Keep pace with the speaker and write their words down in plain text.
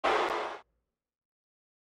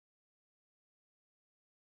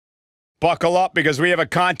Buckle up because we have a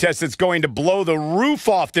contest that's going to blow the roof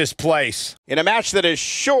off this place. In a match that is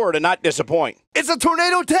sure to not disappoint. It's a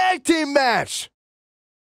Tornado Tag Team match!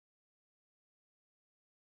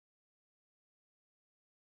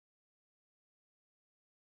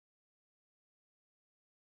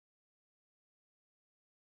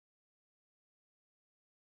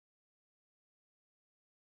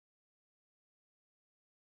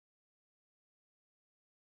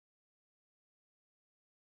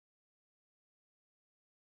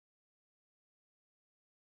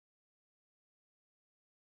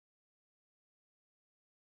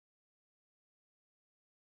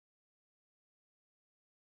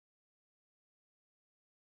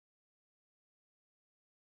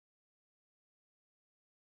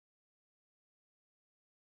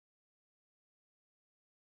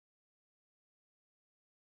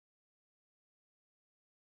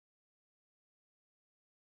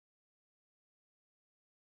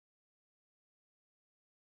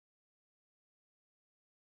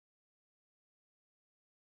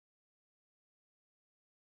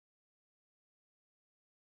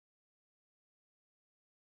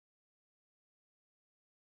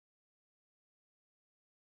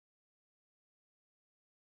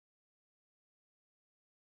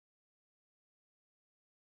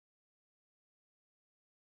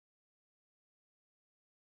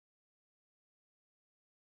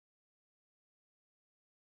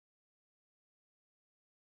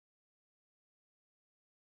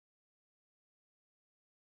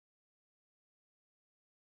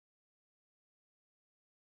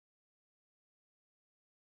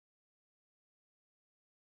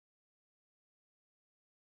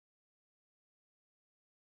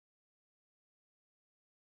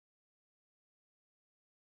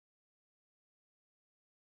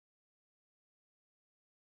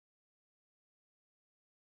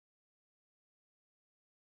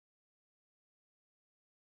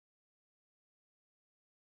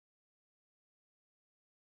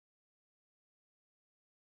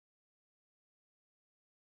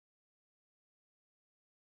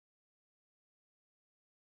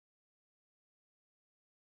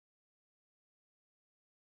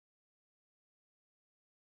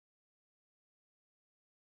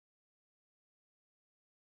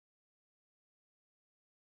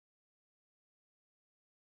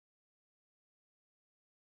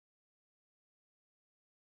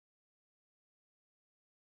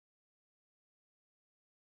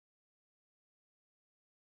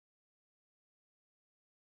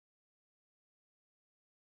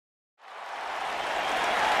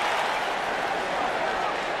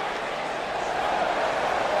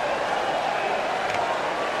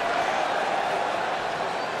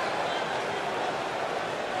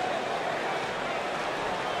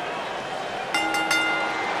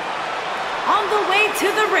 On the way to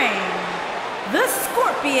the ring, the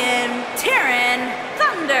Scorpion, Terran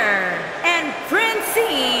Thunder, and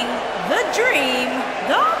Francine, the Dream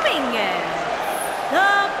Dominguez,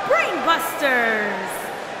 the Brainbusters.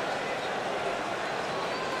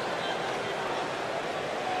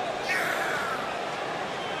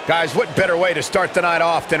 Guys, what better way to start the night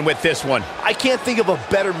off than with this one? I can't think of a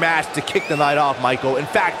better match to kick the night off, Michael. In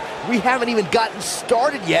fact, we haven't even gotten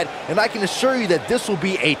started yet, and I can assure you that this will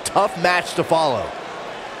be a tough match to follow.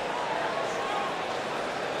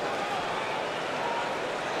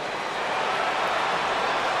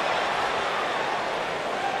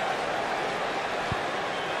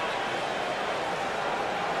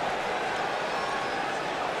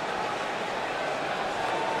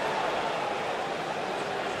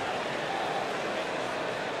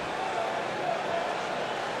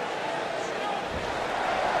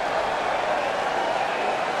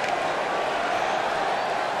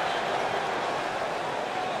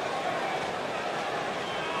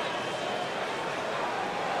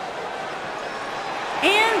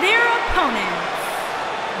 And their opponents,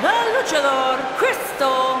 the Luchador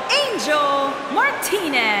Crystal Angel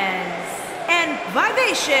Martinez and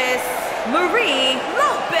Vivacious Marie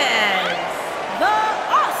Lopez, the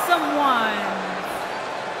Awesome One.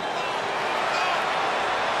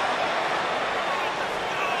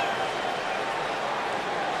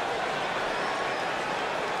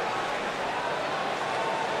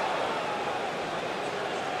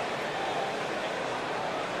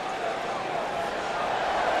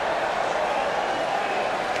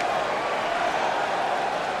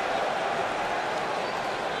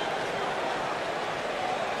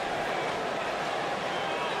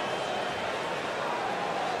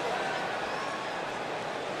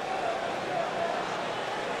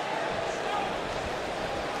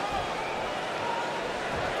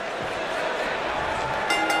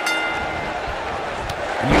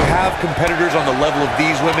 have competitors on the level of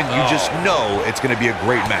these women, you just know it's going to be a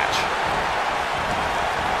great match.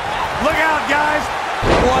 Look out, guys.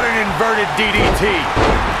 What an inverted DDT.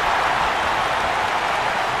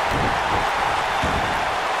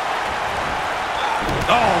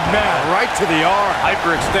 Oh, man. Right to the arm.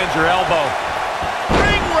 Hyperextends your elbow.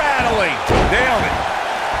 Ring rattling. Nailed it.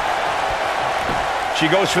 She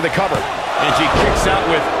goes for the cover, and she kicks out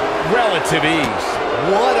with relative ease.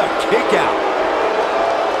 What a kick out.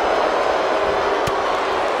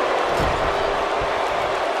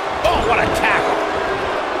 Oh, what a tackle.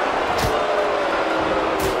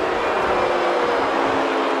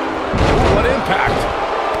 Ooh, what impact.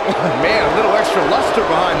 Man, a little extra luster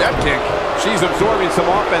behind that kick. She's absorbing some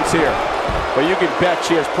offense here, but you can bet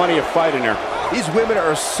she has plenty of fight in her. These women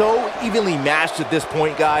are so evenly matched at this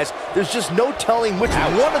point, guys. There's just no telling which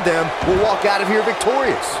one of them will walk out of here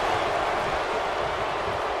victorious.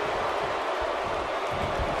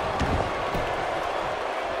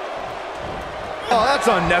 Oh, that's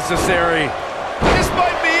unnecessary. This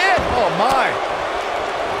might be it. Oh, my.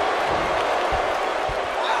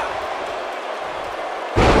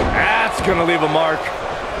 That's going to leave a mark.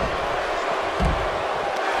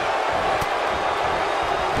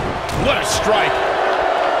 What a strike.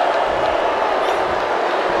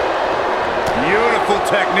 Beautiful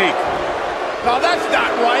technique. No, that's not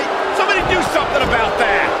right. Somebody do something about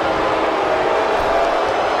that.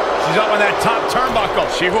 She's up on that top turnbuckle.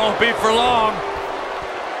 She won't be for long.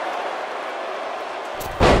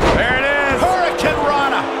 There it is. Hurricane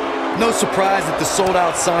Rana. No surprise that the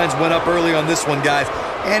sold-out signs went up early on this one, guys.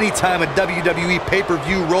 Anytime a WWE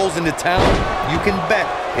pay-per-view rolls into town, you can bet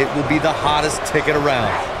it will be the hottest ticket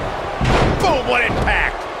around. Boom, what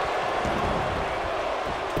impact.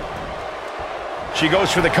 She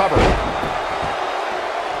goes for the cover.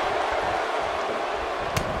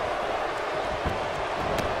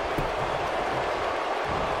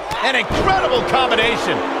 An incredible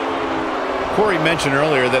combination. Corey mentioned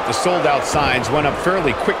earlier that the sold-out signs went up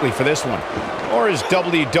fairly quickly for this one. Or as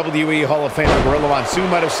WWE Hall of Famer Gorilla Monsoon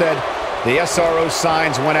might have said, the SRO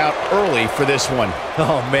signs went out early for this one.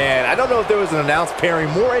 Oh, man, I don't know if there was an announced pairing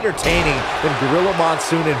more entertaining than Gorilla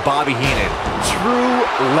Monsoon and Bobby Heenan. True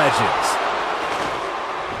legends.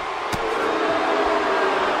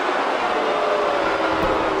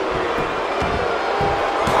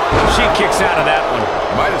 She kicks out of that one.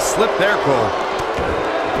 Might have slipped there, Cole.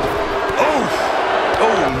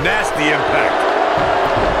 Oh, nasty impact.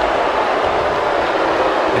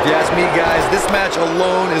 If you ask me, guys, this match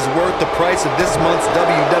alone is worth the price of this month's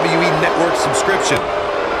WWE Network subscription.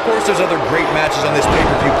 Of course, there's other great matches on this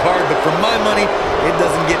pay-per-view card, but for my money, it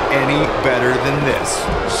doesn't get any better than this.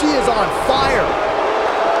 She is on fire.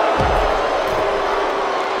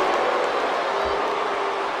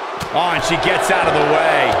 Oh, and she gets out of the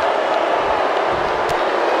way.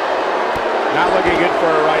 Not looking good for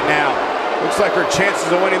her right now. Looks like her chances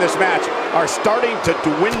of winning this match are starting to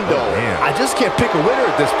dwindle. I just can't pick a winner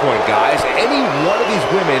at this point, guys. Any one of these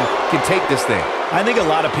women can take this thing. I think a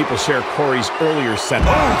lot of people share Corey's earlier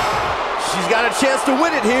sentiment. She's got a chance to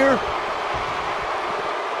win it here.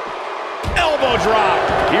 Elbow drop.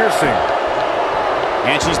 Piercing.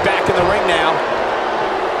 And she's back in the ring now.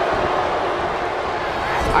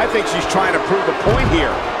 I think she's trying to prove a point here.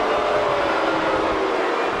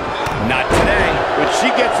 Not today. When she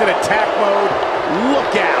gets in attack mode,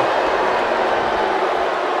 look out.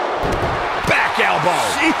 Back elbow.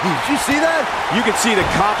 Jeez, you see that? You can see the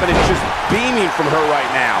confidence just beaming from her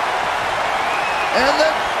right now. And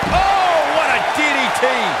then, Oh, what a DDT.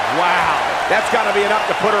 Wow, that's got to be enough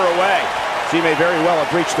to put her away. She may very well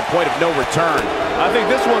have reached the point of no return. I think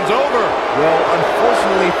this one's over. well,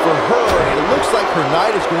 unfortunately for her, it looks like her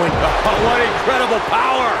night is going to... Oh, what incredible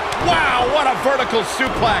power. Wow, what a vertical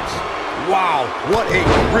suplex. Wow, what a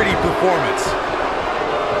gritty performance.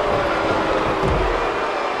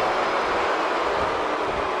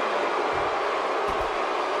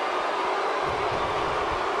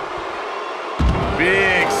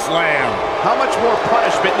 Big slam. How much more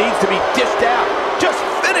punishment needs to be dished out? Just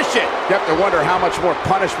finish it. You have to wonder how much more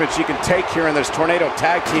punishment she can take here in this Tornado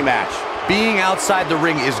Tag Team match. Being outside the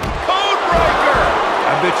ring is... Codebreaker.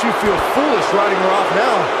 I bet you feel foolish riding her off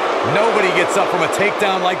now. Nobody gets up from a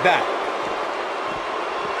takedown like that.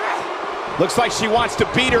 Looks like she wants to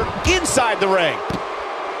beat her inside the ring.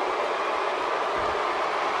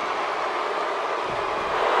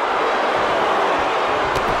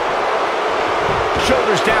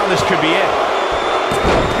 Shoulders down, this could be it.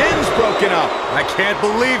 Pin's broken up. I can't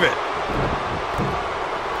believe it.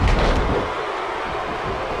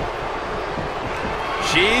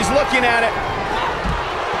 She's looking at it.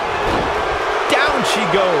 Down Down she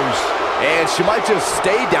goes. And she might just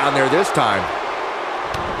stay down there this time.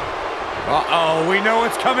 Uh-oh, we know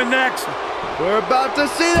what's coming next. We're about to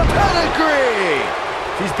see the pedigree.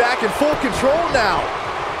 She's back in full control now.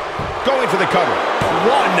 Going for the cover.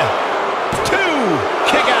 1, 2.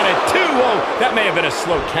 Kick out at 2. Whoa, that may have been a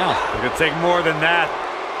slow count. It could take more than that.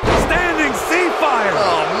 Standing sea fire.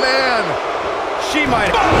 Oh, man. She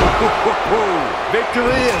might.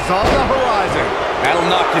 Victory is on the horizon. That'll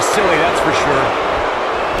knock you silly, that's for sure.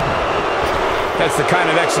 That's the kind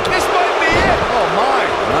of execution. This might be it. Oh, my.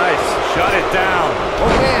 Nice. Shut it down. Oh,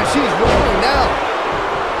 man, she's rolling now.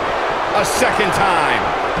 A second time.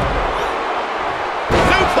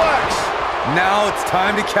 Suplex. Now it's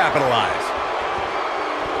time to capitalize.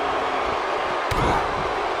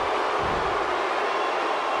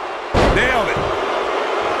 Nailed it.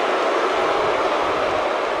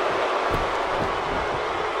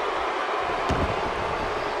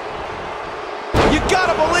 You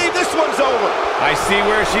gotta believe this one's over. I see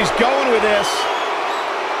where she's going with this.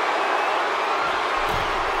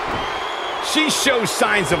 She shows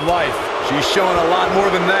signs of life. She's showing a lot more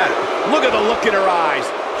than that. Look at the look in her eyes.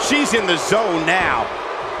 She's in the zone now.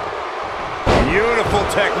 Beautiful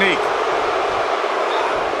technique.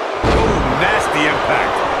 Ooh, nasty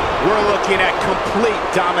impact. We're looking at complete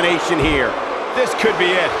domination here. This could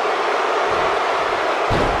be it.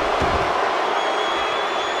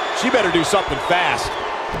 She better do something fast.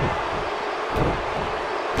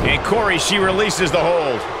 And Corey, she releases the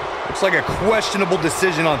hold. Looks like a questionable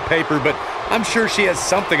decision on paper, but I'm sure she has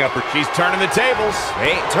something up her. She's turning the tables.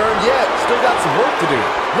 Ain't turned yet. Still got some work to do.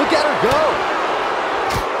 Look at her go.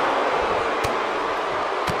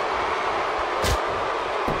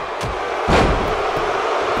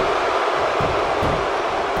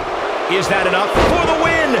 Is that enough for the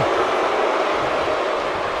win?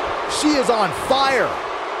 She is on fire.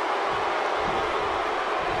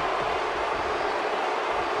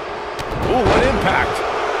 Ooh, what impact.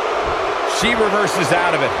 She reverses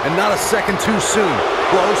out of it. And not a second too soon.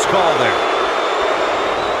 Close call there.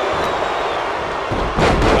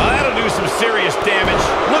 Well, that'll do some serious damage.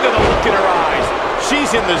 Look at the look in her eyes.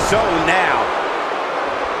 She's in the zone now.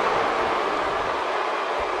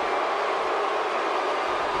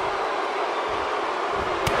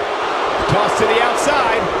 Toss to the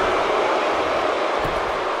outside.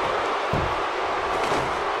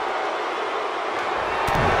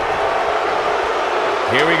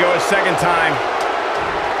 Here we go a second time.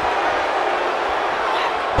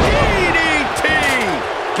 DDT!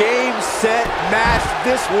 Game, set, match.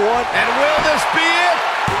 This one. And will this be it?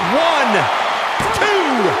 1, 2.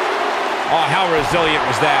 Oh, how resilient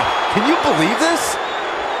was that? Can you believe this?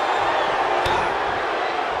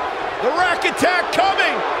 The rack attack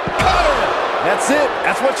coming. Cutter. That's it.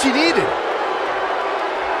 That's what she needed.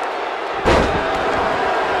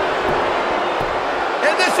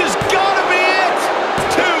 And this is gotta be it.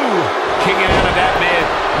 2. Kicking out of that man.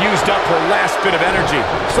 Used up her last bit of energy.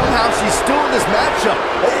 Somehow she's still in this matchup.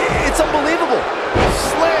 It's unbelievable.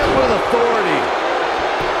 Slam with authority.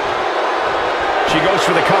 She goes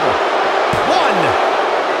for the cover. 1,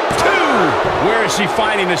 2. Where is she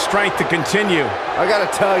finding the strength to continue? I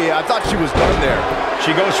gotta tell you, I thought she was done there.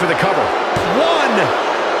 She goes for the cover. 1,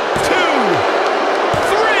 2,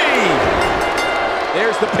 3.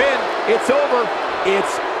 There's the pin. It's over.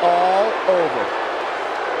 It's all over.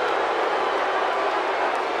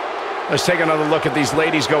 Let's take another look at these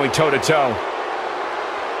ladies going toe-to-toe.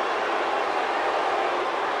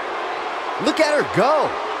 Look at her go.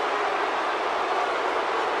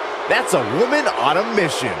 That's a woman on a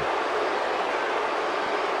mission.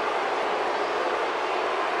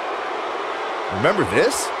 Remember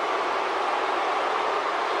this?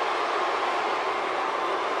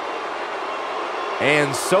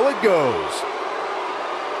 And so it goes.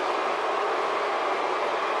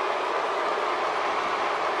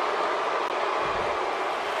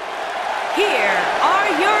 Here are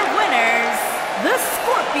your winners, the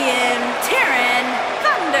Scorpion, Terran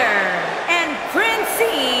Thunder, and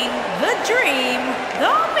Francine, the Dream,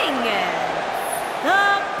 Dominguez,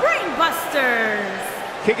 the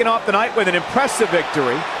Brainbusters. Kicking off the night with an impressive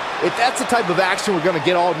victory. If that's the type of action we're going to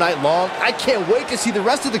get all night long, I can't wait to see the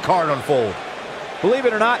rest of the card unfold. Believe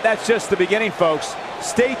it or not, that's just the beginning, folks.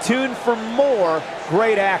 Stay tuned for more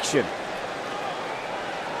great action.